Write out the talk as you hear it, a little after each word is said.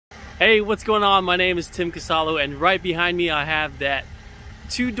Hey, what's going on? My name is Tim Casalo, and right behind me I have that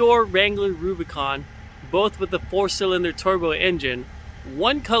two-door Wrangler Rubicon, both with the 4-cylinder turbo engine.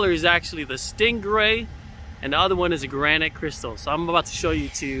 One color is actually the Stingray, and the other one is a Granite Crystal. So I'm about to show you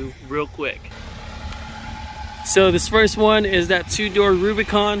two real quick. So this first one is that two-door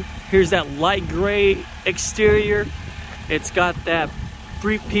Rubicon. Here's that light gray exterior. It's got that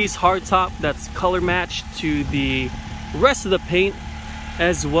 3-piece hardtop that's color matched to the rest of the paint,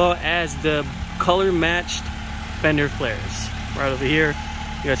 as well as the color matched fender flares right over here.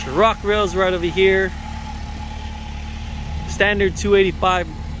 You got your rock rails right over here. Standard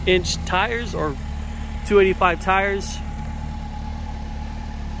 285-inch tires, or 285 tires.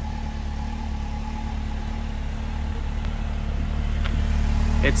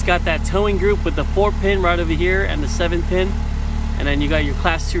 It's got that towing group with the 4-pin right over here and the 7-pin. And then you got your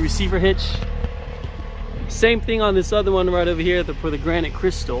Class 2 receiver hitch. Same thing on this other one right over here for the Granite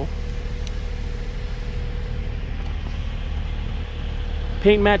Crystal.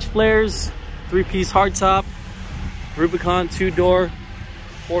 Paint match flares, 3-piece hardtop, Rubicon 2-door,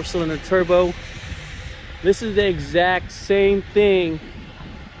 4-cylinder turbo. This is the exact same thing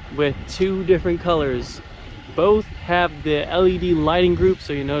with two different colors. Both have the LED lighting group,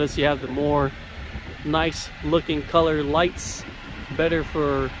 so you notice you have the more nice looking color lights. Better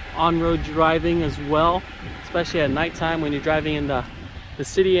for on-road driving as well, especially at nighttime when you're driving in the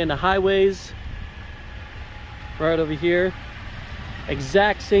city and the highways. Right over here,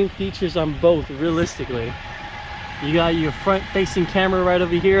 exact same features on both. Realistically, you got your front-facing camera right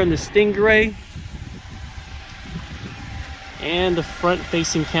over here in the Stingray, and the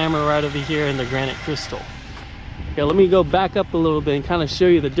front-facing camera right over here in the Granite Crystal. Okay, let me go back up a little bit and kind of show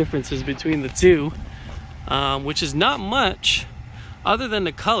you the differences between the two, which is not much other than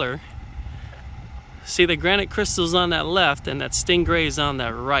the color. See, the Granite Crystal's on that left and that Stingray is on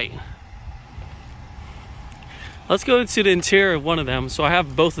that right. Let's go to the interior of one of them. So I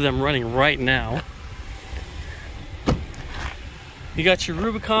have both of them running right now. You got your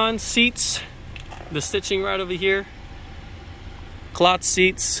Rubicon seats, the stitching right over here, cloth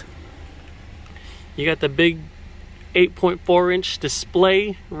seats. You got the big 8.4-inch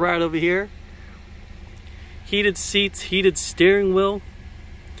display right over here. Heated seats, heated steering wheel,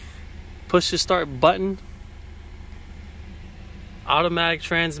 push to start button, automatic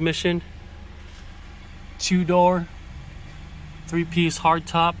transmission, 2-door, 3-piece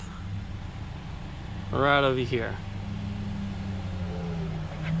hardtop right over here.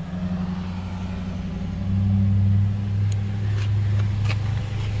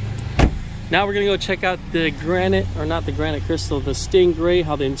 Now we're gonna go check out the Granite, or not the Granite Crystal, the Stingray,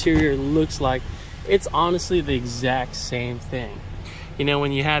 how the interior looks like. It's honestly the exact same thing. You know,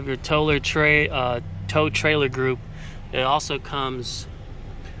 when you have your tow trailer group, it also comes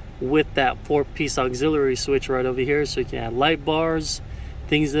with that 4-piece auxiliary switch right over here, so you can add light bars,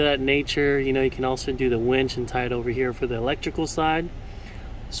 things of that nature. You know, you can also do the winch and tie it over here for the electrical side.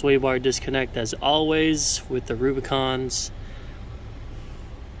 Sway bar disconnect as always with the Rubicons.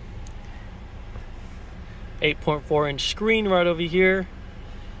 8.4-inch screen right over here.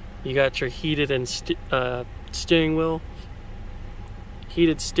 You got your heated and steering wheel,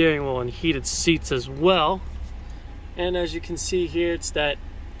 heated steering wheel, and heated seats as well. And as you can see here, it's that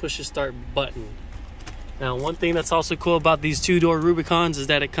push to start button. Now, one thing that's also cool about these two-door Rubicons is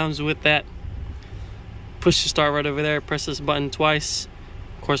that it comes with that push to start right over there. Press this button twice.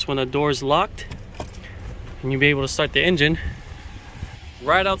 Of course, when the door is locked, and you'll be able to start the engine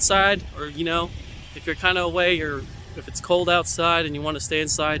right outside, or you know, if you're kind of away, or if it's cold outside and you want to stay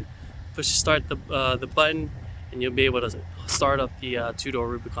inside, push to start the button and you'll be able to start up the two-door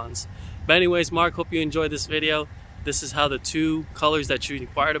Rubicons. But anyways, Mark, hope you enjoyed this video. This is how the two colors that you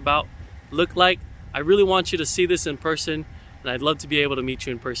inquired about look like. I really want you to see this in person, and I'd love to be able to meet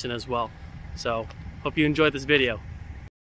you in person as well. So hope you enjoyed this video.